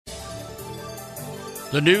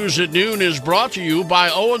The news at noon is brought to you by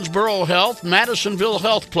Owensboro Health, Madisonville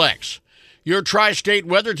Healthplex. Your tri-state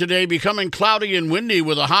weather today becoming cloudy and windy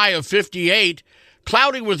with a high of 58.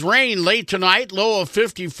 Cloudy with rain late tonight, low of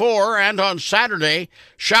 54. And on Saturday,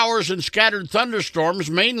 showers and scattered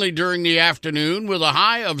thunderstorms mainly during the afternoon with a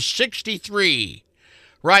high of 63.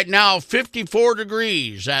 Right now, 54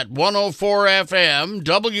 degrees at 104 FM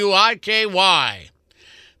WIKY.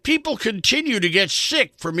 People continue to get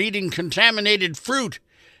sick from eating contaminated fruit.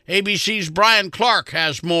 ABC's Brian Clark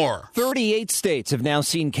has more. 38 states have now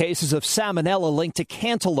seen cases of salmonella linked to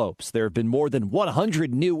cantaloupes. There have been more than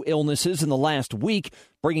 100 new illnesses in the last week,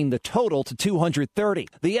 bringing the total to 230.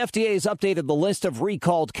 The FDA has updated the list of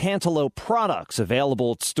recalled cantaloupe products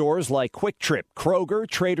available at stores like Quick Trip, Kroger,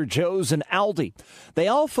 Trader Joe's, and Aldi. They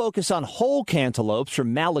all focus on whole cantaloupes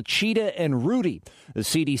from Malachita and Rudy. The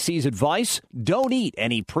CDC's advice, don't eat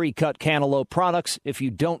any pre-cut cantaloupe products if you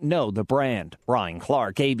don't know the brand. Brian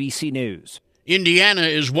Clark, ABC News. Indiana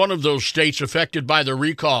is one of those states affected by the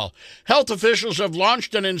recall. Health officials have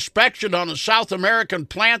launched an inspection on a South American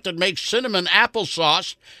plant that makes cinnamon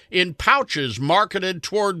applesauce in pouches marketed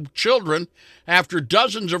toward children after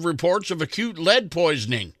dozens of reports of acute lead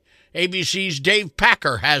poisoning. ABC's Dave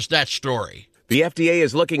Packer has that story. The FDA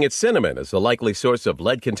is looking at cinnamon as a likely source of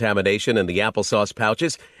lead contamination in the applesauce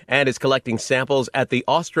pouches and is collecting samples at the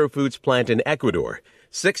Austro Foods plant in Ecuador.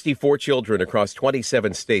 64 children across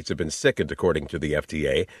 27 states have been sickened, according to the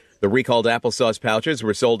FDA. The recalled applesauce pouches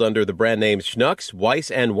were sold under the brand names Schnucks,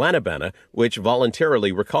 Weiss, and Wanabana, which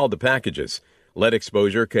voluntarily recalled the packages. Lead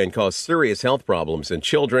exposure can cause serious health problems in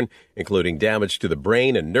children, including damage to the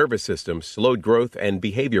brain and nervous system, slowed growth, and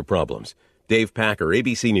behavior problems. Dave Packer,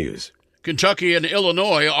 ABC News. Kentucky and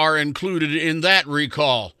Illinois are included in that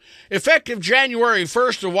recall. Effective January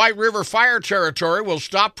 1st, the White River Fire Territory will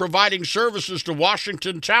stop providing services to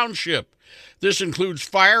Washington Township. This includes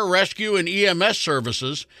fire, rescue, and EMS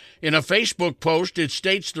services. In a Facebook post, it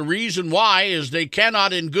states the reason why is they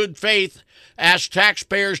cannot in good faith ask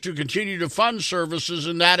taxpayers to continue to fund services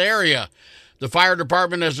in that area. The fire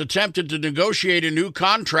department has attempted to negotiate a new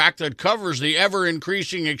contract that covers the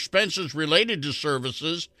ever-increasing expenses related to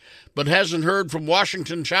services, but hasn't heard from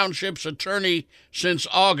Washington Township's attorney since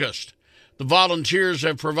August. The volunteers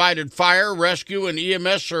have provided fire, rescue, and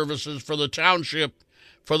EMS services for the township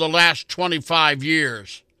for the last 25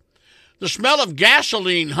 years. The smell of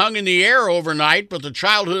gasoline hung in the air overnight, but the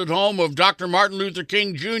childhood home of Dr. Martin Luther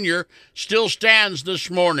King Jr. still stands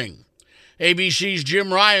this morning. ABC's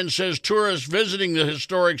Jim Ryan says tourists visiting the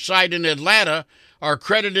historic site in Atlanta are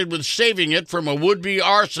credited with saving it from a would-be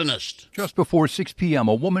arsonist. Just before 6 p.m.,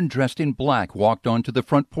 a woman dressed in black walked onto the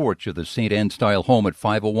front porch of the St. Anne-style home at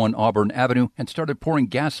 501 Auburn Avenue and started pouring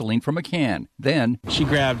gasoline from a can. Then she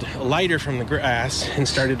grabbed a lighter from the grass and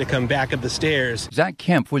started to come back up the stairs. Zach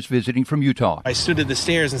Kemp was visiting from Utah. I stood at the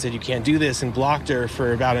stairs and said, "You can't do this," and blocked her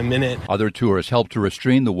for about a minute. Other tourists helped to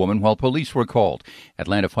restrain the woman while police were called.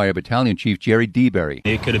 Atlanta Fire Battalion Chief Jerry DeBerry.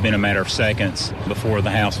 It could have been a matter of seconds before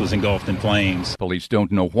the house was engulfed in flames. Police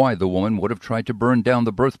don't know why the woman would have tried to burn down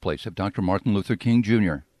the birthplace of Dr. Martin Luther King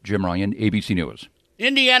Jr. Jim Ryan, ABC News.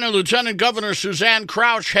 Indiana Lieutenant Governor Suzanne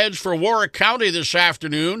Crouch heads for Warwick County this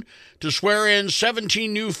afternoon to swear in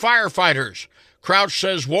 17 new firefighters. Crouch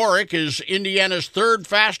says Warwick is Indiana's third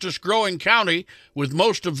fastest growing county, with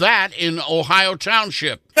most of that in Ohio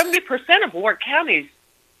Township. 70% of Warwick County's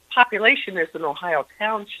population is in Ohio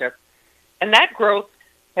Township, and that growth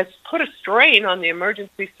has put a strain on the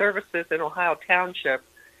emergency services in Ohio Township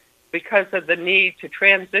because of the need to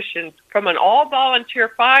transition from an all-volunteer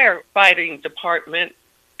firefighting department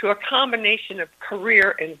to a combination of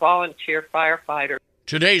career and volunteer firefighters.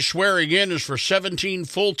 Today's swearing in is for 17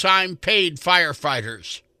 full-time paid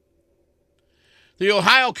firefighters. The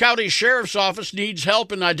Ohio County Sheriff's Office needs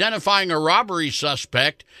help in identifying a robbery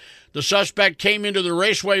suspect. The suspect came into the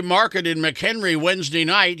Raceway Market in McHenry Wednesday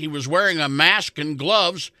night. He was wearing a mask and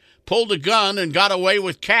gloves, pulled a gun, and got away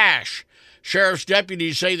with cash. Sheriff's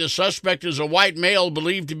deputies say the suspect is a white male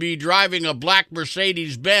believed to be driving a black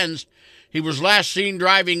Mercedes-Benz. He was last seen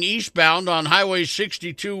driving eastbound on Highway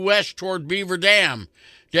 62 west toward Beaver Dam.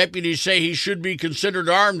 Deputies say he should be considered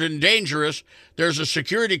armed and dangerous. There's a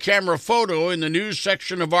security camera photo in the news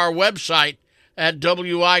section of our website at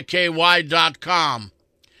WIKY.com.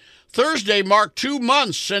 Thursday marked 2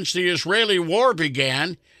 months since the Israeli war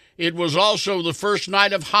began. It was also the first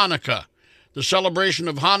night of Hanukkah. The celebration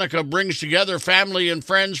of Hanukkah brings together family and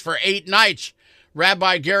friends for 8 nights.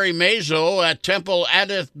 Rabbi Gary Mazo at Temple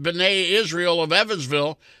Adath B'nai Israel of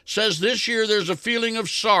Evansville says this year there's a feeling of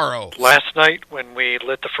sorrow. Last night when we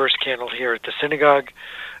lit the first candle here at the synagogue,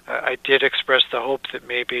 I did express the hope that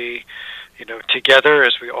maybe together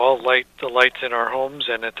as we all light the lights in our homes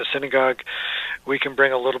and at the synagogue, we can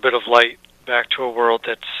bring a little bit of light back to a world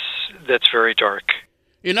that's very dark.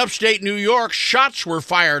 In upstate New York, shots were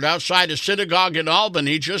fired outside a synagogue in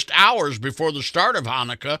Albany just hours before the start of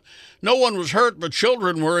Hanukkah. No one was hurt, but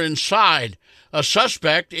children were inside. A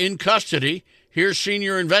suspect in custody. Here's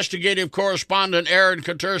senior investigative correspondent Aaron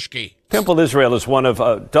Katersky. Temple Israel is one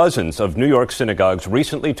of dozens of New York synagogues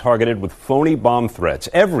recently targeted with phony bomb threats.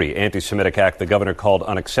 Every anti-Semitic act the governor called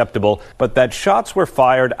unacceptable, but that shots were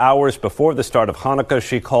fired hours before the start of Hanukkah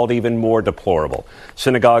she called even more deplorable.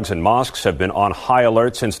 Synagogues and mosques have been on high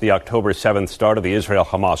alert since the October 7th start of the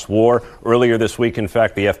Israel-Hamas war. Earlier this week, in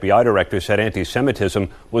fact, the FBI director said anti-Semitism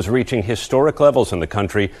was reaching historic levels in the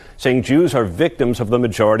country, saying Jews are victims of the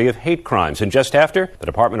majority of hate crimes. And just after, the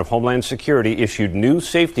Department of Homeland Security issued new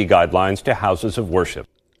safety guidelines to houses of worship.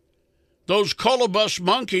 Those colobus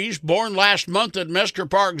monkeys born last month at Mestre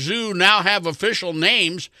Park Zoo now have official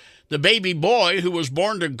names. The baby boy, who was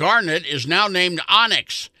born to Garnet, is now named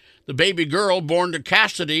Onyx. The baby girl, born to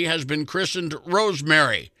Cassidy, has been christened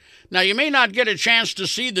Rosemary. Now, you may not get a chance to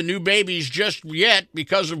see the new babies just yet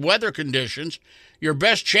because of weather conditions. Your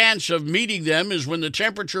best chance of meeting them is when the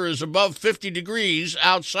temperature is above 50 degrees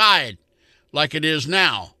outside, like it is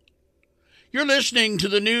now. You're listening to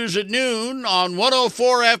the news at noon on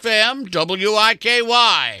 104 FM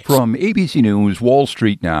WIKY. From ABC News, Wall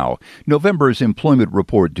Street now. November's employment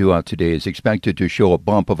report due out today is expected to show a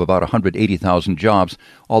bump of about 180,000 jobs,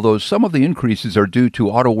 although some of the increases are due to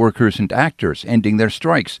auto workers and actors ending their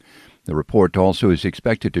strikes. The report also is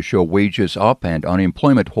expected to show wages up and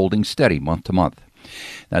unemployment holding steady month to month.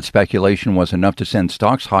 That speculation was enough to send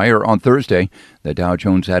stocks higher on Thursday. The Dow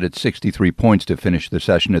Jones added 63 points to finish the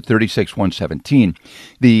session at 36,117.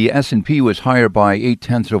 The S&P was higher by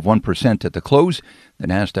 0.8% at the close. The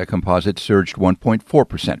Nasdaq Composite surged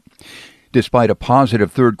 1.4%. Despite a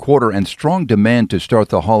positive third quarter and strong demand to start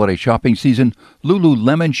the holiday shopping season,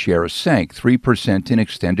 Lululemon shares sank 3% in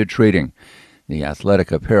extended trading. The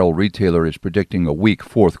athletic apparel retailer is predicting a weak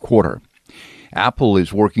fourth quarter. Apple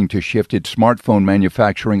is working to shift its smartphone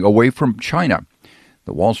manufacturing away from China.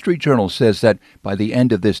 The Wall Street Journal says that by the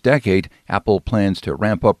end of this decade, Apple plans to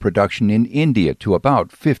ramp up production in India to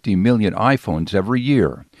about 50 million iPhones every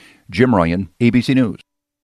year. Jim Ryan, ABC News.